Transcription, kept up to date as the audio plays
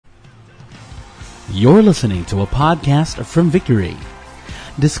You're listening to a podcast from Victory.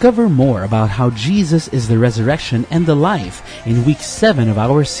 Discover more about how Jesus is the resurrection and the life in week 7 of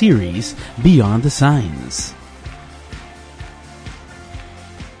our series, Beyond the Signs.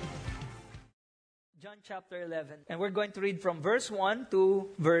 John chapter 11, and we're going to read from verse 1 to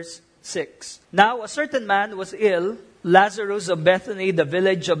verse 6. Now a certain man was ill, Lazarus of Bethany, the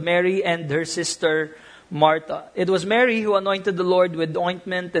village of Mary and her sister Martha. It was Mary who anointed the Lord with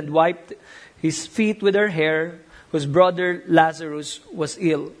ointment and wiped his feet with her hair, whose brother Lazarus was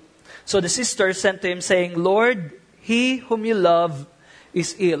ill. So the sister sent to him, saying, Lord, he whom you love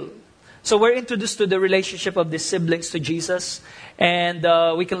is ill. So we're introduced to the relationship of these siblings to Jesus, and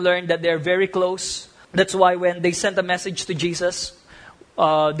we can learn that they're very close. That's why when they sent a message to Jesus,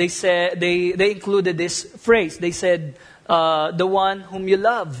 they included this phrase. They said, the one whom you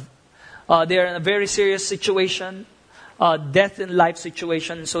love. They're in a very serious situation, death and life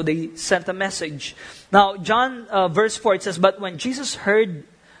situation, so they sent a message. Now, John verse 4, it says, But when Jesus heard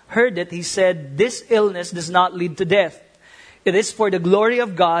it, he said, This illness does not lead to death. It is for the glory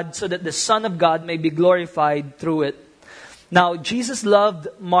of God, so that the Son of God may be glorified through it. Now, Jesus loved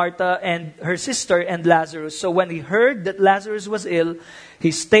Martha and her sister and Lazarus. So when he heard that Lazarus was ill,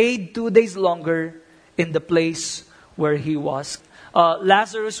 he stayed 2 days longer in the place where he was.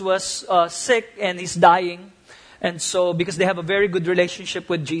 Lazarus was sick and he's dying. And so, because they have a very good relationship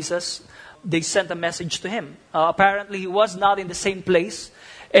with Jesus, they sent a message to him. Apparently, he was not in the same place.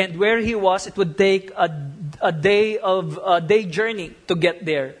 And where he was, it would take a day journey to get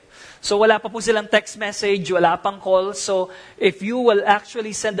there. So, wala pa po silang text message, wala pang call. So, if you will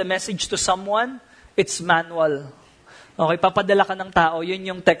actually send a message to someone, it's manual. Okay, papadala ka ng tao, yun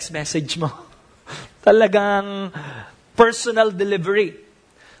yung text message mo. Talagang personal delivery.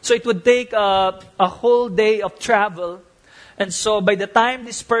 So it would take a whole day of travel. And so by the time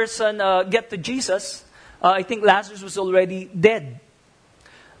this person get to Jesus, I think Lazarus was already dead.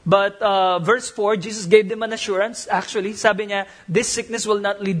 But verse 4, Jesus gave them an assurance. Actually, sabi niya, this sickness will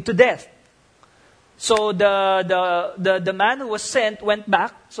not lead to death. So the man who was sent went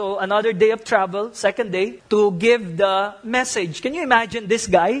back. So another day of travel, second day, to give the message. Can you imagine this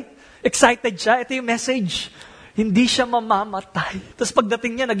guy? Excited siya. Ito yung message. Hindi siya mamamatay. Tapos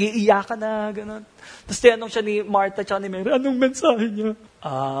pagdating niya, nag-iiyakan na, gano'n. Tapos tinanong siya ni Martha at ni Mary, anong mensahe niya?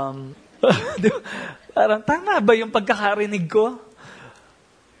 Parang, tama ba yung pagkakarinig ko?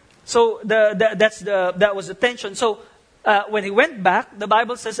 So, that was the tension. So, when he went back, the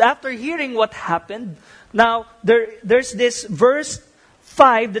Bible says, after hearing what happened, now, there's this verse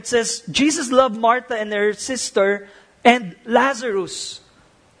 5 that says, Jesus loved Martha and her sister and Lazarus.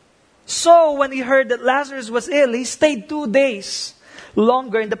 So, when he heard that Lazarus was ill, he stayed 2 days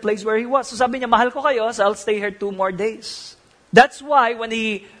longer in the place where he was. So sabi niya, mahal ko kayo, so I'll stay here 2 more days. That's why when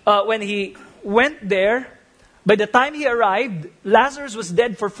he went there, by the time he arrived, Lazarus was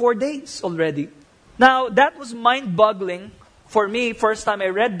dead for 4 days already. Now, that was mind-boggling for me, first time I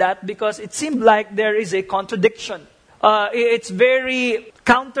read that, because it seemed like there is a contradiction. It's very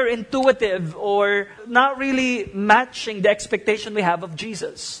counterintuitive or not really matching the expectation we have of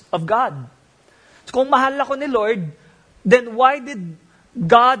Jesus, of God. So kung mahal ako ni Lord, then why did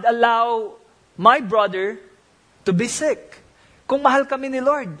God allow my brother to be sick? Kung mahal kami ni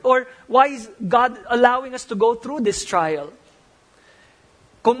Lord. Or why is God allowing us to go through this trial?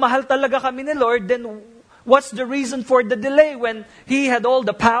 Kung mahal talaga kami ni Lord, then what's the reason for the delay when He had all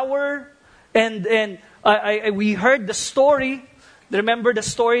the power and we heard the story. Remember the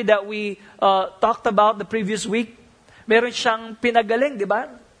story that we talked about the previous week? Meron siyang pinagaling, di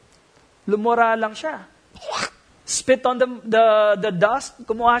ba? Lumura lang siya. Spit on the dust,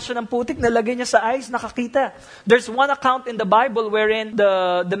 kumuha siya ng putik, nalagay niya sa eyes, nakakita. There's one account in the Bible wherein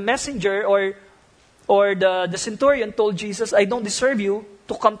the messenger or the centurion told Jesus, I don't deserve you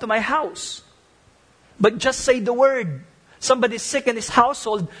to come to my house. But just say the word. Somebody's sick in his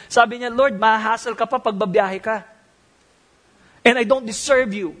household. Sabi niya, Lord, mahahassle ka pa pag babiyahe ka. And I don't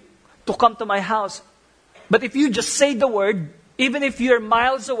deserve you to come to my house. But if you just say the word, even if you're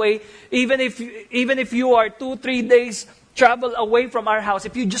miles away, even if you are 2-3 days travel away from our house,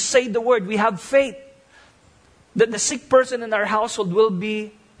 if you just say the word, we have faith that the sick person in our household will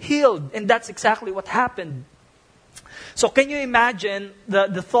be healed. And that's exactly what happened. So can you imagine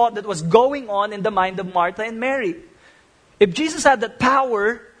the thought that was going on in the mind of Martha and Mary? If Jesus had that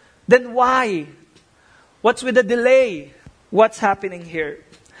power, then why? What's with the delay? What's happening here?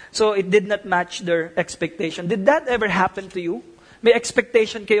 So it did not match their expectation. Did that ever happen to you? May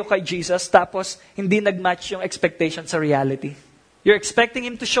expectation kayo kay Jesus, tapos hindi nag-match yung expectation sa reality. You're expecting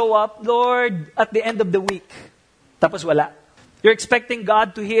Him to show up, Lord, at the end of the week. Tapos wala. You're expecting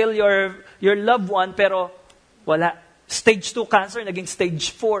God to heal your loved one, pero wala. Stage 2 cancer, naging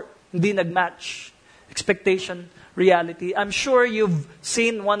stage 4. Hindi nagmatch. Expectation, reality. I'm sure you've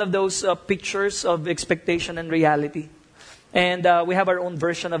seen one of those pictures of expectation and reality. And we have our own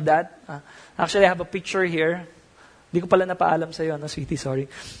version of that. Actually, I have a picture here. Hindi ko pala napaalam sa'yo, sweetie, sorry.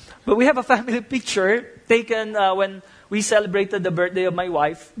 But we have a family picture taken when we celebrated the birthday of my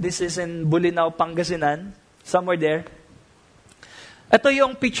wife. This is in Bulinaw, Pangasinan. Somewhere there. Ito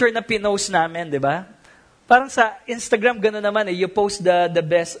yung picture na pinost namin, di ba? Parang sa Instagram, gano'n naman eh. You post the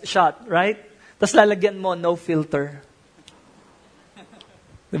best shot, right? Tapos lalagyan mo, no filter.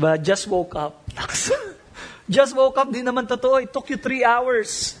 Di ba? Just woke up. Just woke up, di naman totoo. It took you 3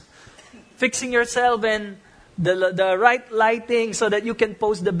 hours. Fixing yourself and the right lighting so that you can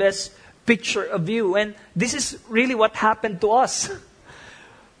post the best picture of you. And this is really what happened to us.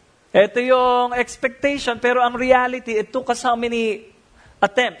 Ito yung expectation, pero ang reality, it took us how many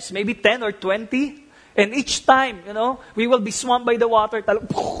attempts? Maybe 10 or 20? And each time, we will be swamped by the water.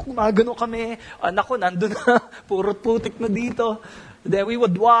 Gumagano kami. Nako, nandun na. Puro putik na dito. Then we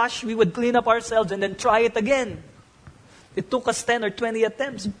would wash, we would clean up ourselves, and then try it again. It took us 10 or 20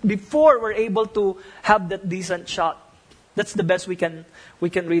 attempts before we're able to have that decent shot. That's the best we can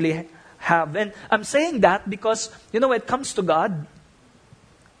really have. And I'm saying that because, when it comes to God,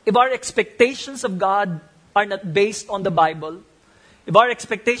 if our expectations of God are not based on the Bible, if our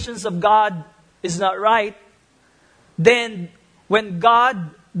expectations of God is not right, then when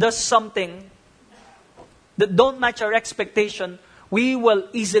God does something that don't match our expectation, we will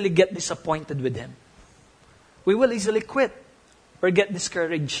easily get disappointed with Him. We will easily quit or get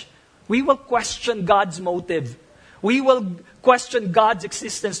discouraged. We will question God's motive. We will question God's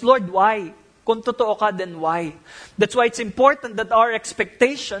existence. Lord, why? Kung totoo ka, then why? That's why it's important that our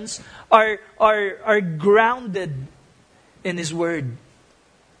expectations are grounded in His Word.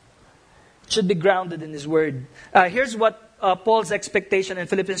 It should be grounded in His Word. Here's what Paul's expectation in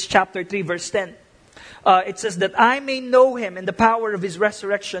Philippians chapter 3, verse 10. It says that I may know Him in the power of His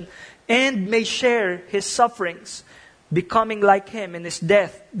resurrection and may share His sufferings, becoming like Him in His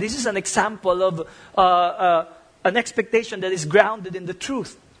death. This is an example of an expectation that is grounded in the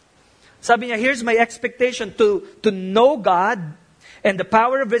truth. Sabi niya, here's my expectation to know God and the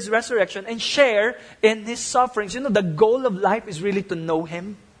power of His resurrection and share in His sufferings. The goal of life is really to know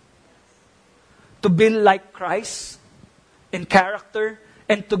Him, to be like Christ in character,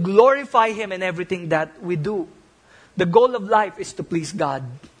 and to glorify Him in everything that we do. The goal of life is to please God.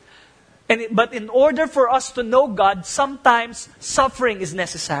 But in order for us to know God, sometimes suffering is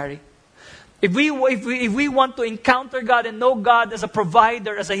necessary. If we want to encounter God and know God as a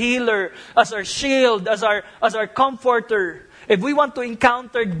provider, as a healer, as our shield, as our comforter, if we want to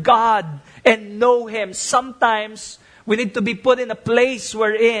encounter God and know Him, sometimes we need to be put in a place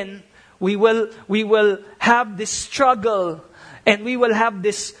wherein we will have this struggle, and we will have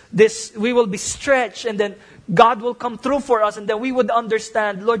this we will be stretched, and then God will come through for us, and then we would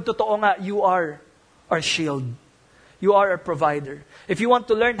understand, Lord, totoo nga, you are our shield. You are our provider. If you want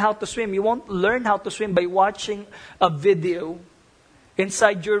to learn how to swim, you won't learn how to swim by watching a video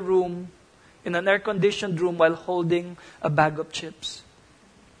inside your room, in an air-conditioned room, while holding a bag of chips.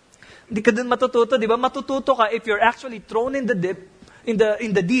 Hindi ka din matututo, di ba? Matututo ka if you're actually thrown in the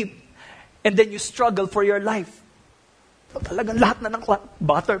deep, and then you struggle for your life. Talagang lahat na ng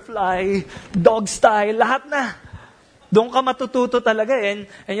butterfly, dog style, lahat na. Doon ka matututo talaga. And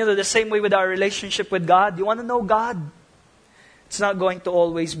the same way with our relationship with God. You want to know God. It's not going to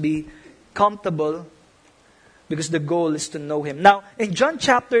always be comfortable because the goal is to know Him. Now, in John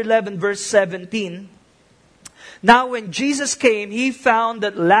chapter 11, verse 17, now when Jesus came, He found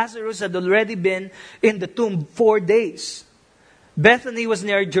that Lazarus had already been in the tomb 4 days. Bethany was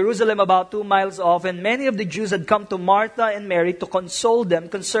near Jerusalem, about 2 miles off, and many of the Jews had come to Martha and Mary to console them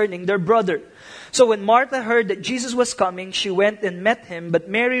concerning their brother. So when Martha heard that Jesus was coming, she went and met Him, but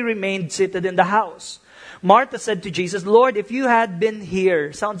Mary remained seated in the house. Martha said to Jesus, Lord, if you had been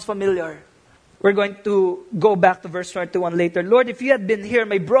here, sounds familiar. We're going to go back to verse 21 later. Lord, if you had been here,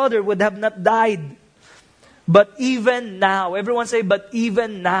 my brother would have not died. But even now, everyone say, but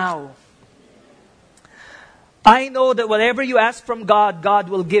even now, I know that whatever you ask from God, God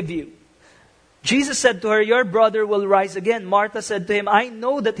will give you. Jesus said to her, your brother will rise again. Martha said to Him, I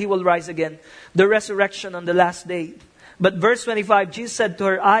know that he will rise again, the resurrection on the last day. But verse 25, Jesus said to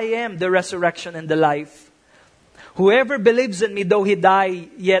her, I am the resurrection and the life. Whoever believes in me, though he die,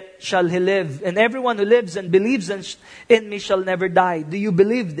 yet shall he live. And everyone who lives and believes in me shall never die. Do you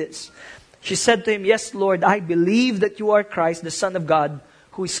believe this? She said to Him, yes, Lord, I believe that you are Christ, the Son of God,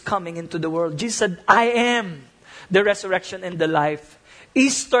 who is coming into the world. Jesus said, I am the resurrection and the life.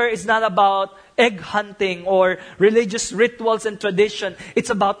 Easter is not about egg hunting or religious rituals and tradition. It's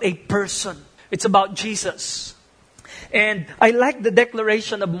about a person. It's about Jesus. And I like the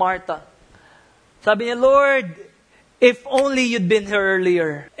declaration of Martha. Sabi niya, Lord, if only you'd been here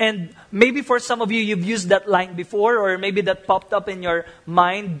earlier. And maybe for some of you, you've used that line before, or maybe that popped up in your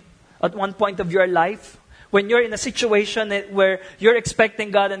mind at one point of your life. When you're in a situation where you're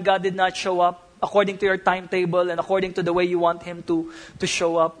expecting God and God did not show up according to your timetable and according to the way you want Him to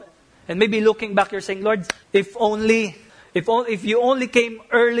show up. And maybe looking back, you're saying, Lord, if you only came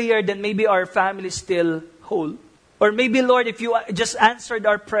earlier, then maybe our family is still whole. Or maybe, Lord, if you just answered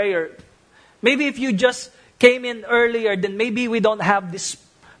our prayer. Maybe if you just came in earlier, then maybe we don't have this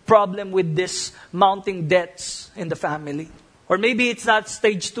problem with this mounting debts in the family. Or maybe it's not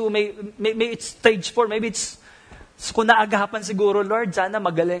stage 2, maybe it's stage 4, maybe it's kung naagapan siguro, Lord, sana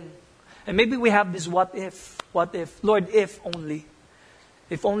magaling. And maybe we have this what if, Lord, if only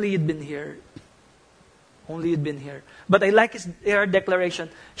you'd been here. Only you'd been here. But I like her declaration.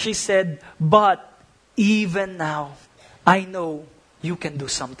 She said, but even now, I know you can do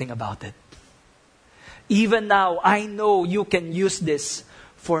something about it. Even now, I know you can use this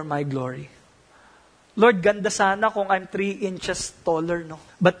for my glory. Lord, ganda sana kung I'm 3 inches taller, no?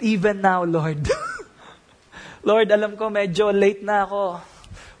 But even now, Lord, Lord, alam ko medyo late na ako.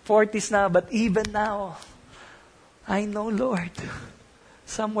 40s na, but even now, I know, Lord,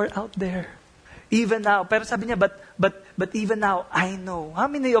 somewhere out there. Even now. Pero sabi niya, but even now, I know. How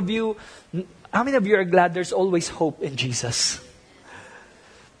many of you are glad there's always hope in Jesus?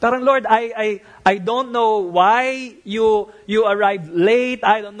 Parang, Lord, I don't know why you arrived late.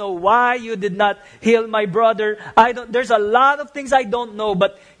 I don't know why you did not heal my brother. There's a lot of things I don't know,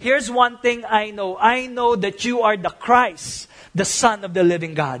 but here's one thing I know. I know that you are the Christ, the Son of the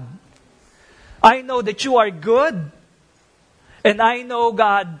living God. I know that you are good. And I know,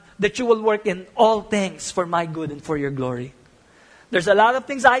 God, that you will work in all things for my good and for your glory. There's a lot of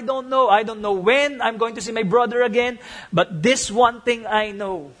things I don't know. I don't know when I'm going to see my brother again. But this one thing I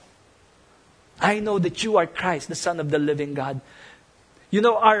know. I know that you are Christ, the Son of the living God. You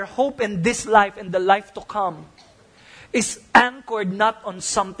know, our hope in this life and the life to come is anchored not on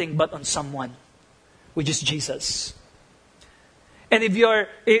something but on someone, which is Jesus. And if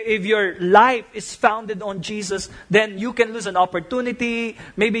your life is founded on Jesus, then you can lose an opportunity,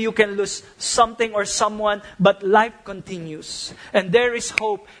 maybe you can lose something or someone, but life continues. And there is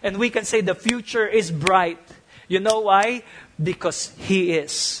hope, and we can say the future is bright. You know why? Because He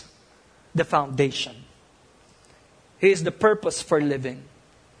is the foundation. He is the purpose for living.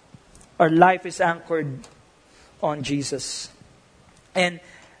 Our life is anchored on Jesus. And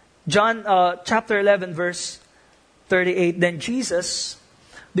John chapter 11 verse 38, then Jesus,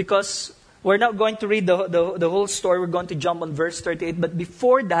 because we're not going to read the whole story, we're going to jump on verse 38. But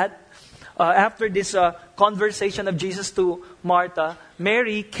before that, after this conversation of Jesus to Martha,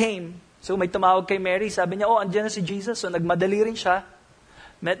 Mary came. So may tumawag kay Mary, sabi niya, andyan na si Jesus. So nagmadali rin siya,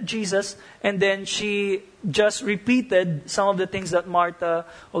 met Jesus, and then she just repeated some of the things that Martha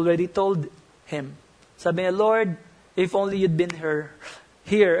already told him. Sabi niya, Lord, if only you'd been here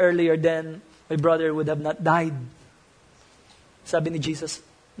earlier, then my brother would have not died. Sabi ni Jesus,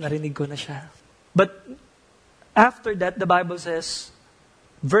 narinig ko na siya. But after that, the Bible says,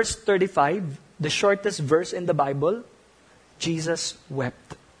 verse 35, the shortest verse in the Bible, Jesus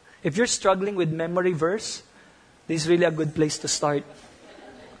wept. If you're struggling with memory verse, this is really a good place to start.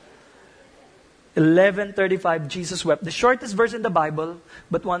 11:35, Jesus wept. The shortest verse in the Bible,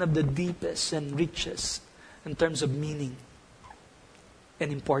 but one of the deepest and richest in terms of meaning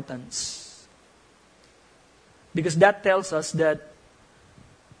and importance. Because that tells us that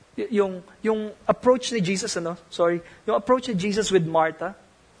yung approach ni Jesus, yung approach ni Jesus with Martha,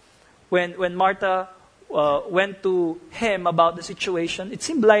 when Martha went to him about the situation, it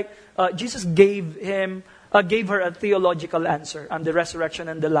seemed like Jesus gave her a theological answer on the resurrection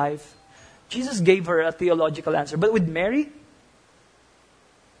and the life. Jesus gave her a theological answer. But with Mary,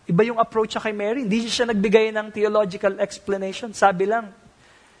 iba yung approach niya kay Mary. Hindi siya nagbigay ng theological explanation. Sabi lang,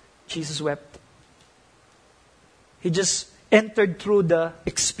 Jesus wept. He just entered through the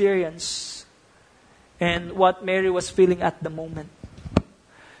experience and what Mary was feeling at the moment.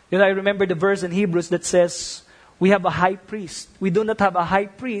 You know, I remember the verse in Hebrews that says, we have a high priest. We do not have a high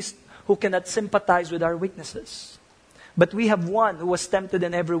priest who cannot sympathize with our weaknesses. But we have one who was tempted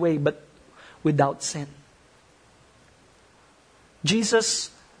in every way, but without sin.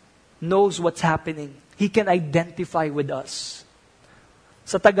 Jesus knows what's happening. He can identify with us.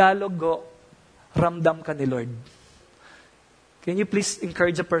 Sa Tagalog, ramdam ka ni Lord. Can you please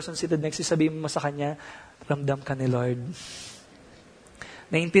encourage a person seated next to you, sabihin mo sa kanya, Ramdam ka ni Lord.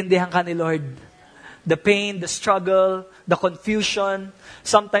 Naintindihan ka ni Lord. The pain, the struggle, the confusion,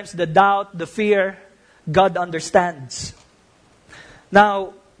 sometimes the doubt, the fear, God understands.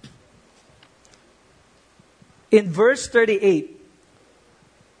 Now, in verse 38,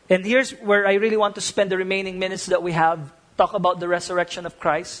 and here's where I really want to spend the remaining minutes that we have, talk about the resurrection of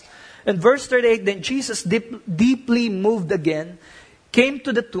Christ. In verse 38, then Jesus, deeply moved again, came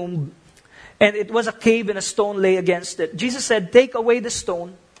to the tomb, and it was a cave and a stone lay against it. Jesus said, "Take away the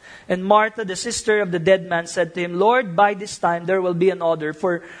stone." And Martha, the sister of the dead man, said to him, "Lord, by this time there will be an odor,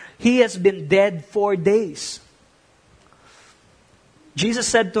 for he has been dead 4 days." Jesus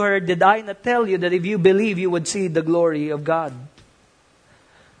said to her, "Did I not tell you that if you believe, you would see the glory of God?"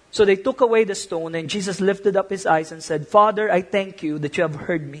 So they took away the stone, and Jesus lifted up his eyes and said, "Father, I thank you that you have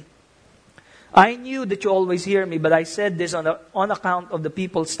heard me. I knew that you always hear me, but I said this on account of the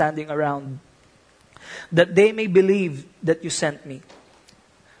people standing around, that they may believe that you sent me."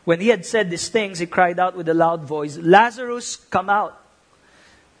 When he had said these things, he cried out with a loud voice, "Lazarus, come out."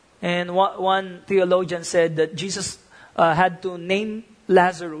 And one theologian said that Jesus had to name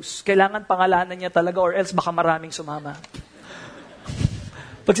Lazarus. Kailangan pangalanan niya talaga, or else baka maraming sumama.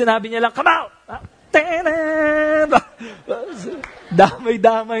 Pag sinabi niya lang, "Come out!"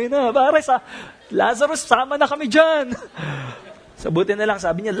 Damay-damay na. Pare sa Lazarus, sama na kami dyan. Sabuti na lang,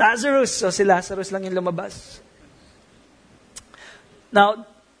 sabi niya, "Lazarus." So si Lazarus lang yung lumabas. Now,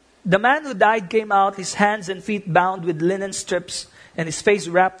 the man who died came out, his hands and feet bound with linen strips, and his face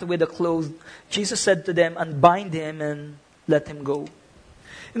wrapped with a cloth. Jesus said to them, "Unbind him and let him go."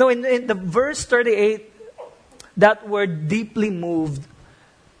 You know, in the verse 38, that word "deeply moved,"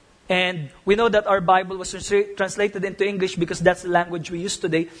 and we know that our Bible was translated into English because that's the language we use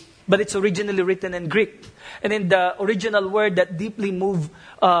today, but it's originally written in Greek. And in the original word, that "deeply moved"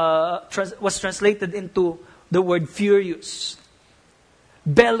 was translated into the word "furious,"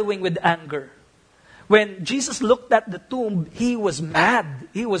 bellowing with anger. When Jesus looked at the tomb, he was mad.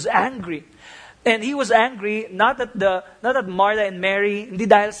 He was angry. And he was angry not at Martha and Mary, hindi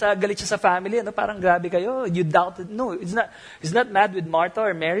dahil sa galit siya sa family, parang grabe kayo, you doubted. No, he's not mad with Martha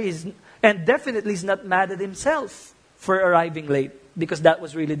or Mary, and definitely he's not mad at himself for arriving late, because that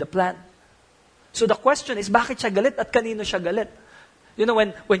was really the plan. So the question is, bakit siya galit at kanino siya galit? You know,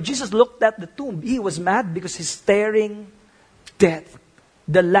 when Jesus looked at the tomb, he was mad because he's staring death,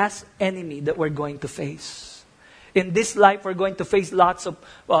 the last enemy that we're going to face. In this life, we're going to face lots of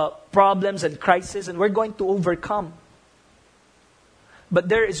problems and crises, and we're going to overcome. But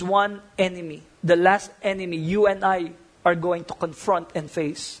there is one enemy, the last enemy you and I are going to confront and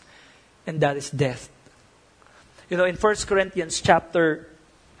face, and that is death. You know, in 1 Corinthians chapter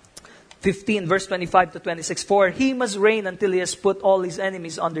 15, verse 25 to 26, "For he must reign until he has put all his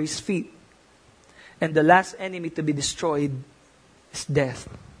enemies under his feet. And the last enemy to be destroyed is death."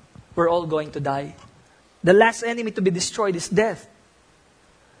 We're all going to die. The last enemy to be destroyed is death.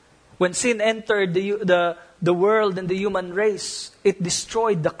 When sin entered the world and the human race, it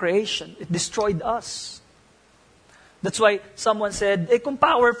destroyed the creation. It destroyed us. That's why someone said, kung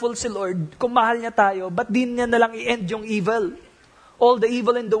powerful si Lord, kung mahal niya tayo, ba't di niya nalang i-end yung evil? All the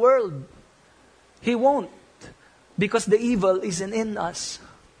evil in the world. He won't. Because the evil isn't in us.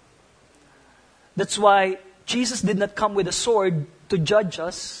 That's why Jesus did not come with a sword to judge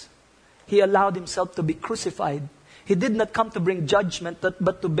us. He allowed himself to be crucified. He did not come to bring judgment,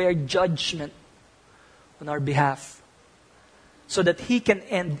 but to bear judgment on our behalf, so that he can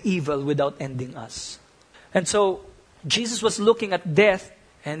end evil without ending us. And so, Jesus was looking at death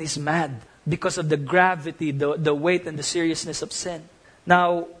and he's mad because of the gravity, the weight, and the seriousness of sin.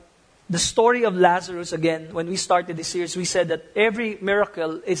 Now, the story of Lazarus, again, when we started this series, we said that every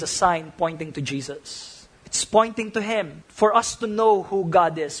miracle is a sign pointing to Jesus. It's pointing to him, for us to know who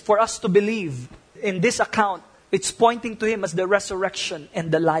God is, for us to believe. In this account, it's pointing to him as the resurrection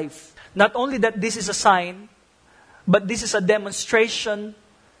and the life. Not only that this is a sign, but this is a demonstration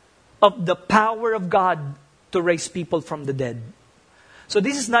of the power of God to raise people from the dead. So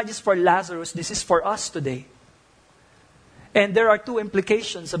this is not just for Lazarus, this is for us today. And there are two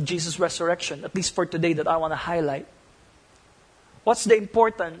implications of Jesus' resurrection, at least for today, that I want to highlight. What's the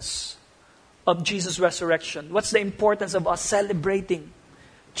importance of Jesus' resurrection? What's the importance of us celebrating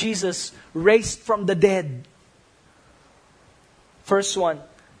Jesus raised from the dead? First one,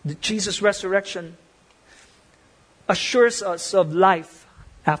 the Jesus' resurrection assures us of life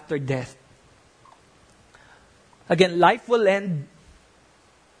after death. Again, life will end.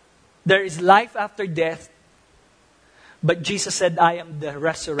 There is life after death. But Jesus said, "I am the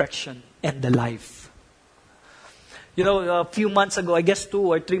resurrection and the life." You know, a few months ago, I guess 2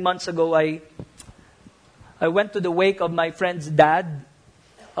 or 3 months ago, I went to the wake of my friend's dad.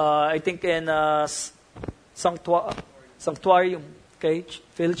 I think in Sanctuarium. Okay,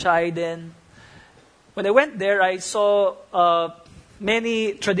 Phil Chiden. When I went there, I saw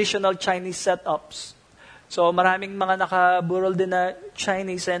many traditional Chinese setups. So maraming mga nakaburol din na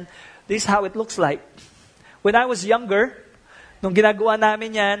Chinese, and this is how it looks like. When I was younger, nung ginagawa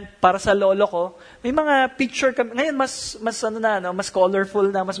namin yan para sa lolo ko, may mga picture kami. Ngayon mas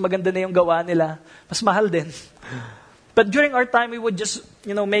colorful na, mas maganda na yung gawa nila. Mas mahal din. But during our time, we would just,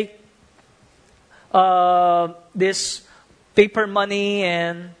 make this paper money,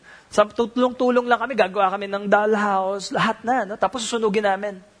 and tulong-tulong lang kami, gagawa kami ng dollhouse, lahat na, no? Tapos susunugin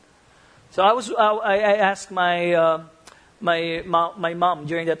namin. So I asked my mom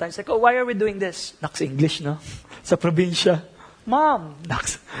during that time. She's like, "Oh, why are we doing this?" Naks English, no? Sa probinsya. Mom,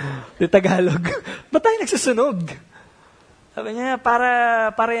 naks, di Tagalog. Ba't tayo nagsusunog? Sabi niya,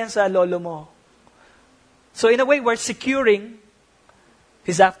 para yan sa lolo mo. So in a way, we're securing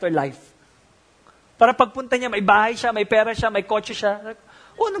his afterlife. Para pagpunta niya, may bahay siya, may pera siya, may kotse siya.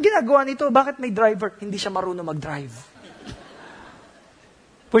 Oh, anong ginagawa nito? Bakit may driver? Hindi siya marunong mag-drive.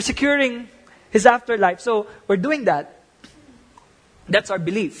 We're securing his afterlife. So we're doing that. That's our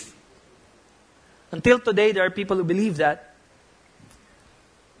belief. Until today, there are people who believe that.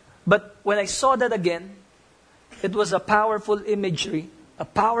 But when I saw that again, it was a powerful imagery, a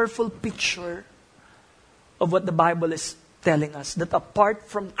powerful picture of what the Bible is telling us, that apart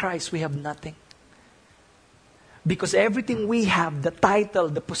from Christ, we have nothing. Because everything we have, the title,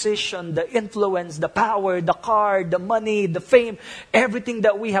 the position, the influence, the power, the car, the money, the fame, everything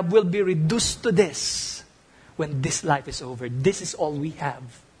that we have will be reduced to this when this life is over. This is all we have.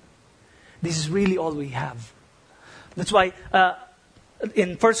 This is really all we have. That's why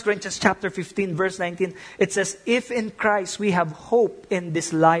in 1 Corinthians chapter 15, verse 19, it says, "If in Christ we have hope in this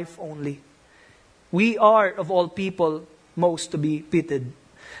life only, we are of all people most to be pitied.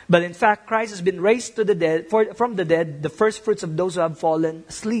 But in fact, Christ has been raised to the dead, from the dead, the first fruits of those who have fallen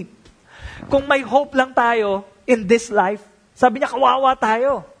asleep." Kung may hope lang tayo in this life, sabi niya, kawawa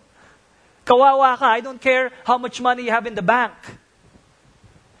tayo. Kawawa ka. I don't care how much money you have in the bank.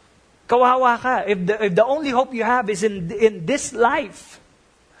 Kawawa ka. If the only hope you have is in this life,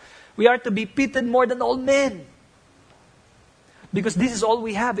 we are to be pitied more than all men. Because this is all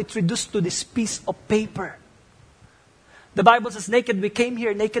we have. It's reduced to this piece of paper. The Bible says, naked we came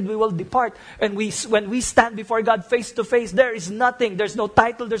here, naked we will depart. And when we stand before God face to face, there is nothing. There's no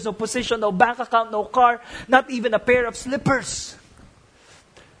title, there's no position, no bank account, no car, not even a pair of slippers.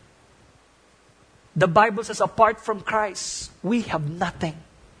 The Bible says, apart from Christ, we have nothing.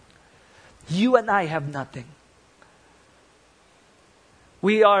 You and I have nothing.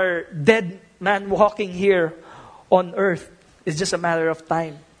 We are dead man walking here on earth. It's just a matter of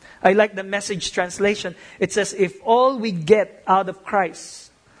time. I like the Message translation. It says, if all we get out of Christ,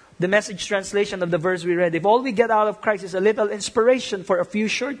 the Message translation of the verse we read, if all we get out of Christ is a little inspiration for a few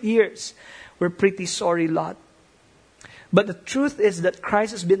short years, we're pretty sorry lot. But the truth is that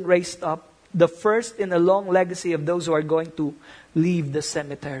Christ has been raised up, the first in a long legacy of those who are going to leave the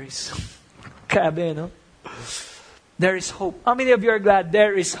cemeteries. Grabe, no? There is hope. How many of you are glad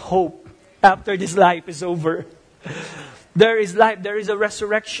there is hope after this life is over? There is life. There is a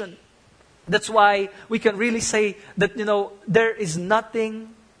resurrection. That's why we can really say that, there is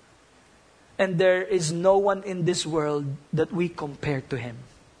nothing and there is no one in this world that we compare to Him.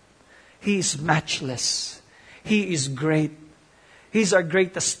 He is matchless. He is great. He's our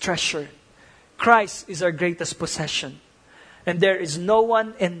greatest treasure. Christ is our greatest possession. And there is no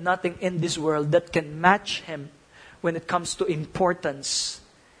one and nothing in this world that can match Him when it comes to importance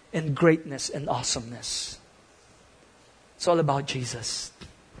and greatness and awesomeness. It's all about Jesus.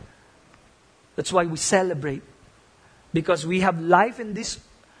 That's why we celebrate. Because we have life in this,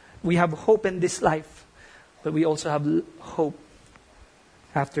 we have hope in this life. But we also have hope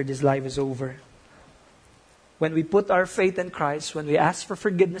after this life is over. When we put our faith in Christ, when we ask for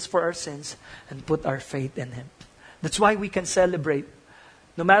forgiveness for our sins, and put our faith in Him. That's why we can celebrate.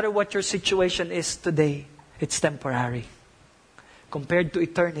 No matter what your situation is today, it's temporary. Compared to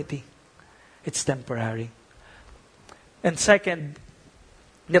eternity, it's temporary. And second,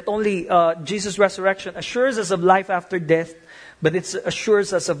 not only Jesus' resurrection assures us of life after death, but it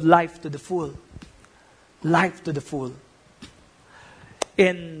assures us of life to the full. Life to the full.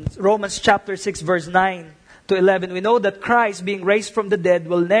 In Romans chapter 6, verse 9 to 11, we know that Christ, being raised from the dead,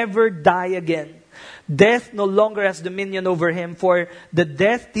 will never die again. Death no longer has dominion over Him, for the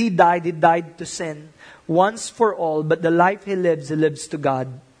death He died to sin once for all, but the life He lives to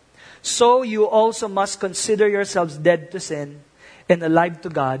God. So you also must consider yourselves dead to sin and alive to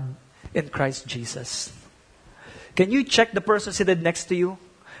God in Christ Jesus. Can you check the person seated next to you?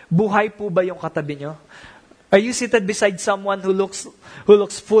 Buhay po ba yung katabi nyo? Are you seated beside someone who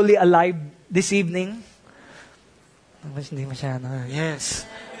looks fully alive this evening? Hindi masyado. Yes.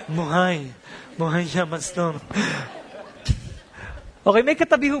 Buhay. Buhay siya, Pastor. Okay, may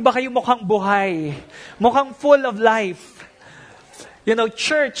katabi ho ba kayo mukhang buhay? Mukhang full of life? You know,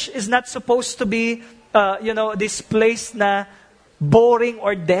 church is not supposed to be, this place na boring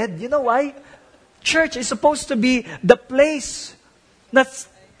or dead. You know why? Church is supposed to be the place that's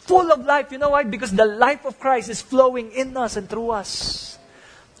full of life. You know why? Because the life of Christ is flowing in us and through us.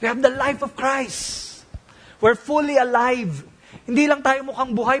 We have the life of Christ. We're fully alive. Hindi lang tayo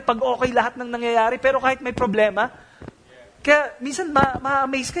mukhang buhay pag okay lahat ng nangyayari, pero kahit may problema, kaya minsan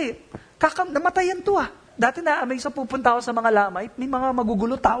ma-amaze kayo. Namatayan to ah. Dati na-amaze ako, pupunta ako sa mga lamay, may mga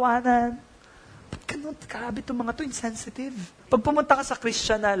magugulo, tawanan. Ganun, grabe itong mga to, insensitive. Pag pumunta ka sa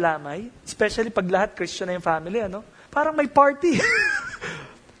Christian na lamay, especially pag lahat Christian na yung family, parang may party.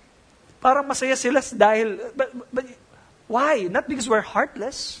 Parang masaya sila dahil, but why? Not because we're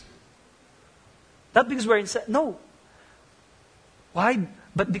heartless. Not because we're no. Why?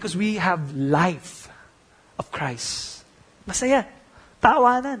 But because we have life of Christ. Masaya.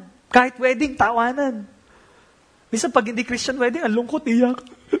 Tawanan. Kahit wedding, tawanan. Minsan pag hindi Christian wedding, ang lungkot, iyak.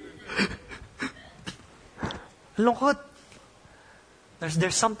 Ang lungkot.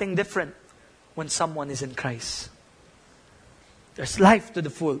 There's something different when someone is in Christ. There's life to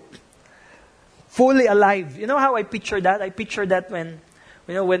the full. Fully alive. You know how I picture that? I picture that when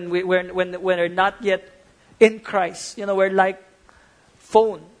we're not yet in Christ. We're like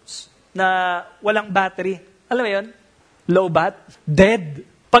phones na walang battery. Alam mo yun? Low bat. Dead.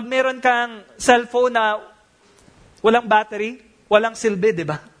 Pag meron kang cellphone na walang battery, walang silbi, di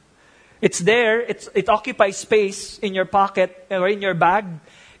ba? It's there. It occupies space in your pocket or in your bag.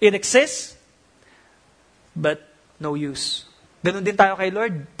 It exists, but no use. Ganun din tayo kay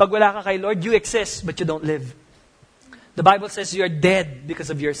Lord. Pag wala ka kay Lord, you exist, but you don't live. The Bible says you're dead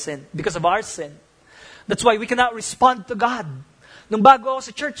because of your sin, because of our sin. That's why we cannot respond to God. Nung bago ako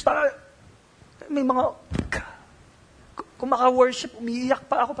sa church, may mga, kung maka-worship, umiiyak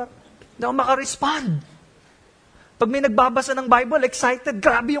pa ako, hindi ako maka-respond. Pag may nagbabasa ng Bible, excited,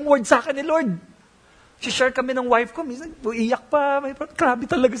 grabe yung word sa akin ni Lord. Si-share kami ng wife ko, minsan, uiyak pa, grabe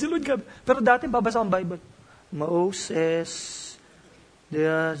talaga si Lord. Grabe. Pero dati, babasa akong Bible. Moses,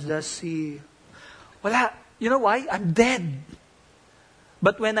 the sea. Wala. You know why? I'm dead.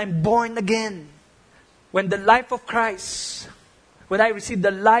 But when I'm born again, when the life of Christ, when I receive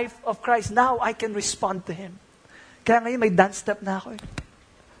the life of Christ, now I can respond to Him. Kaya ngayon may dance step na ako eh.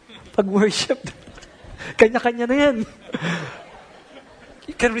 Pag worship, kanya-kanya na yan.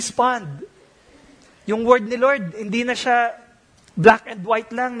 You can respond. Yung word ni Lord, hindi na siya black and white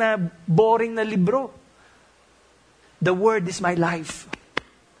lang na boring na libro. The word is my life.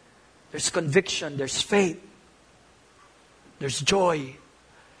 There's conviction, there's faith, there's joy,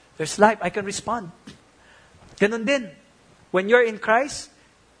 there's life. I can respond. Ganun din. When you're in Christ,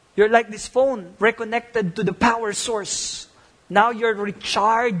 you're like this phone reconnected to the power source. Now you're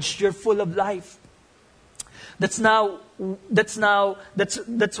recharged, you're full of life. That's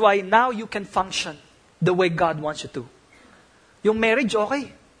why now you can function the way God wants you to. Yung marriage,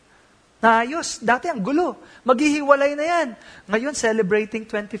 okay. Naayos. Dati ang gulo. Maghihiwalay na yan. Ngayon, celebrating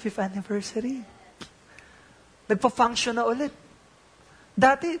 25th anniversary. Nagpa-function na ulit.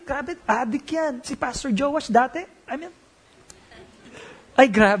 Dati, grabe, addict yan. Si Pastor Joash, dati, ay,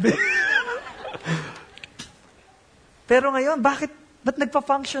 grabe. Pero ngayon, ba't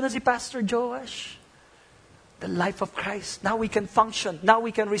nagpa-function na si Pastor Joash? The life of Christ. Now we can function. Now we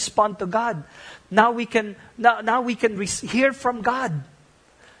can respond to God. Now we can hear from God.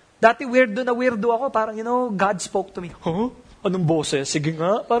 Dati weirdo ako. Parang, God spoke to me. Huh? Anong boses? Sige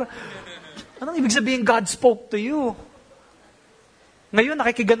nga. Parang, anong ibig sabihin God spoke to you? Ngayon,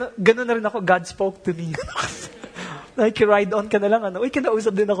 gano'n na rin ako, God spoke to me. Nakiki-ride on ka na lang. Uy,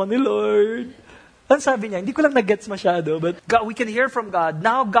 kinausap din ako ni Lord. Ano sabi niya? Hindi ko lang nag-gets masyado. But God, we can hear from God.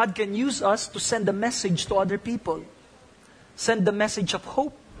 Now, God can use us to send a message to other people. Send the message of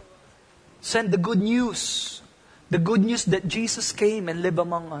hope. Send the good news. The good news that Jesus came and lived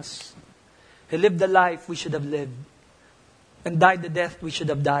among us. He lived the life we should have lived. And died the death we should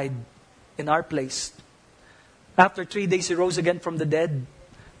have died in our place. After 3 days, He rose again from the dead,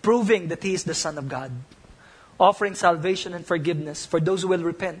 proving that He is the Son of God, offering salvation and forgiveness for those who will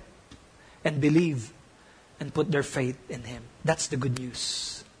repent and believe and put their faith in Him. That's the good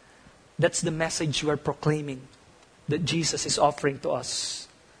news. That's the message we're proclaiming that Jesus is offering to us.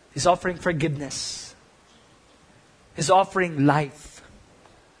 He's offering forgiveness. He's offering life.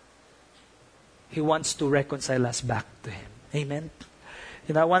 He wants to reconcile us back to Him. Amen?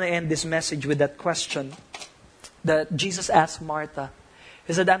 And I want to end this message with that question that Jesus asked Martha.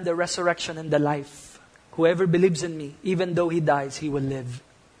 He said, I'm the resurrection and the life. Whoever believes in me, even though he dies, he will live.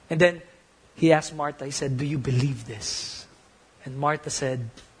 And then He asked Martha, He said, do you believe this? And Martha said,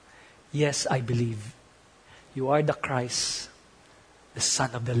 yes, I believe. You are the Christ, the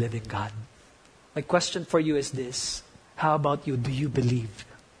Son of the living God. My question for you is this. How about you? Do you believe?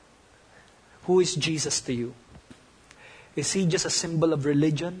 Who is Jesus to you? Is He just a symbol of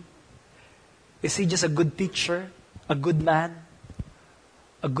religion? Is He just a good teacher, a good man,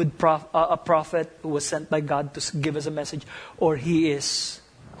 a good prophet who was sent by God to give us a message? Or He is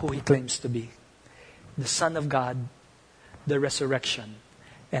who He claims to be? The Son of God, the resurrection,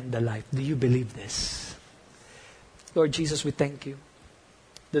 and the life. Do you believe this? Lord Jesus, we thank You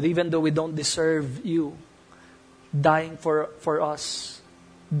that even though we don't deserve You dying for us,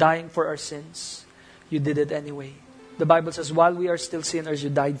 dying for our sins, You did it anyway. The Bible says, while we are still sinners, You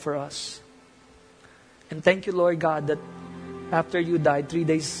died for us. And thank You, Lord God, that after You died, 3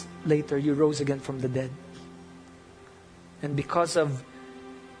 days later, You rose again from the dead. And because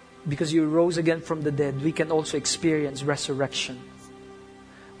You rose again from the dead, we can also experience resurrection.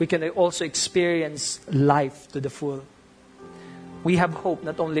 We can also experience life to the full. We have hope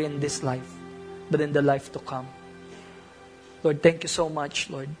not only in this life, but in the life to come. Lord, thank You so much,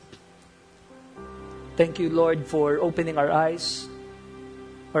 Lord. Thank You, Lord, for opening our eyes,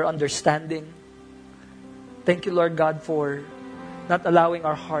 our understanding. Thank You, Lord God, for not allowing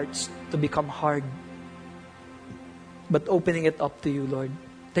our hearts to become hard, but opening it up to You, Lord.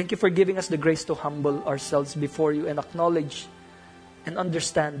 Thank You for giving us the grace to humble ourselves before You and acknowledge and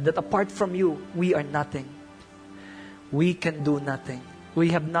understand that apart from You, we are nothing. We can do nothing. We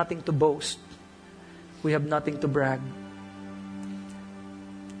have nothing to boast. We have nothing to brag.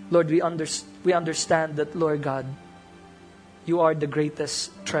 Lord, we understand that, Lord God, You are the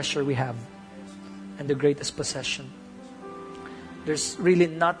greatest treasure we have and the greatest possession. There's really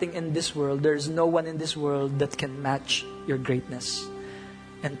nothing in this world, there's no one in this world that can match Your greatness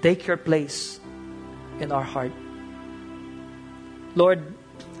and take Your place in our heart. Lord,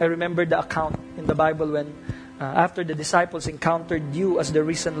 I remember the account in the Bible when after the disciples encountered You as the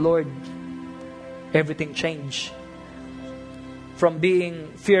risen Lord, everything changed. From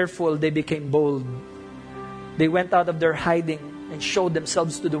being fearful, they became bold. They went out of their hiding and showed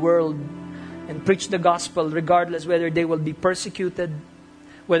themselves to the world and preached the gospel regardless whether they will be persecuted,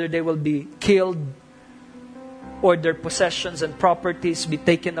 whether they will be killed, or their possessions and properties be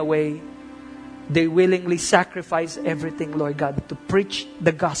taken away. They willingly sacrifice everything, Lord God, to preach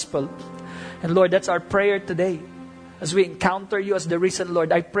the gospel. And Lord, that's our prayer today. As we encounter You as the risen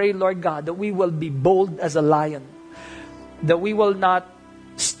Lord, I pray, Lord God, that we will be bold as a lion. That we will not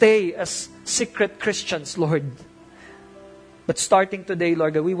stay as secret Christians, Lord. But starting today,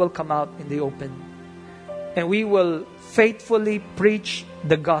 Lord, that we will come out in the open. And we will faithfully preach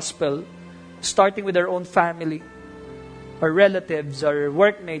the gospel, starting with our own family, our relatives, our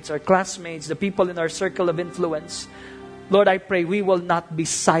workmates, our classmates, the people in our circle of influence. Lord, I pray we will not be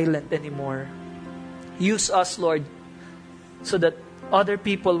silent anymore. Use us, Lord, so that other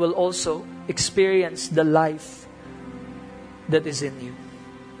people will also experience the life that is in You.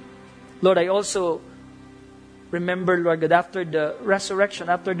 Lord, I also remember, Lord God, after the resurrection,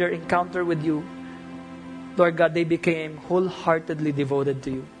 after their encounter with You, Lord God, they became wholeheartedly devoted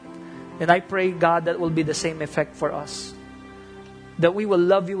to You. And I pray, God, that will be the same effect for us. That we will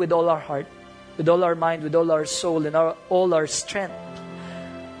love You with all our heart, with all our mind, with all our soul, and all our strength.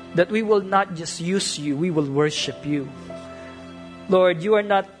 That we will not just use You, we will worship You. Lord, You are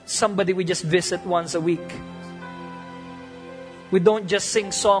not somebody we just visit once a week. We don't just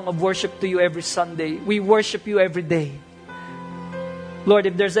sing song of worship to You every Sunday. We worship You every day. Lord,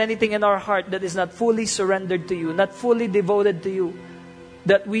 if there's anything in our heart that is not fully surrendered to You, not fully devoted to You,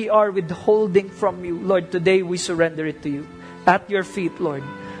 that we are withholding from You, Lord, today we surrender it to You. At Your feet, Lord,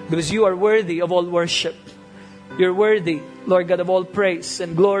 because You are worthy of all worship. You're worthy, Lord God, of all praise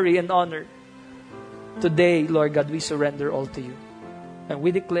and glory and honor. Today, Lord God, we surrender all to You. And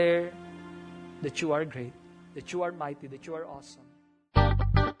we declare that You are great, that You are mighty, that You are awesome.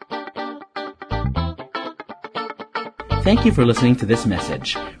 Thank you for listening to this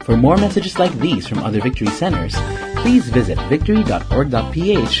message. For more messages like these from other Victory Centers, please visit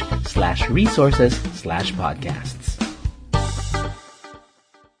victory.org.ph/resources/podcast.